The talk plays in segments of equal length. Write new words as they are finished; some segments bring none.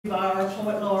by our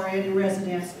poet laureate in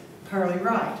residence, Pearlie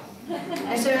Wright.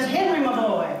 It says, Henry, my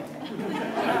boy,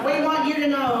 we want you to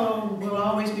know we'll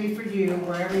always be for you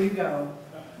wherever you go.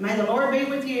 May the Lord be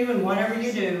with you in whatever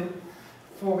you do,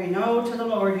 for we know to the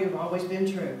Lord you've always been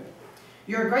true.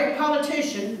 You're a great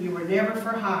politician, you were never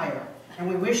for hire, and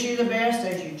we wish you the best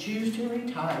as you choose to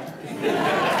retire.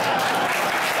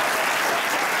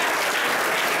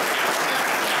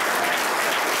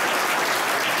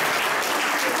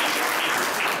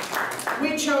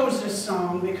 We chose this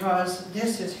song because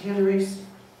this is Henry's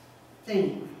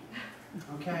theme,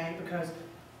 okay? Because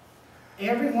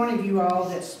every one of you all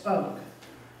that spoke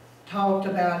talked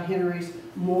about Henry's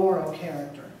moral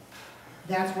character.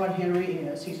 That's what Henry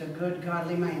is. He's a good,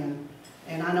 godly man.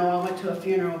 And I know I went to a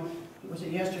funeral, was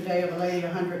it yesterday, of a lady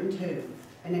 102,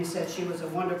 and they said she was a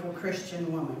wonderful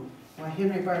Christian woman. Well,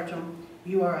 Henry Bertram,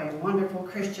 you are a wonderful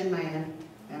Christian man,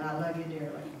 and I love you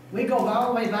dearly. We go all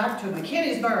the way back to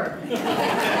McKinney'sburg.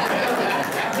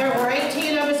 There were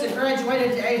 18 of us that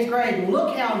graduated to 8th grade, and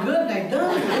look how good they've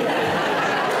done.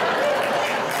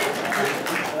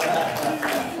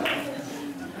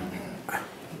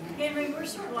 Henry, we're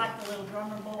sort of like the little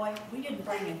drummer boy. We didn't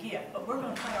bring a gift, but we're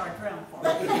going to play our drum for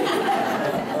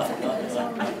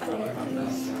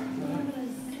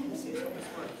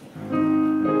you.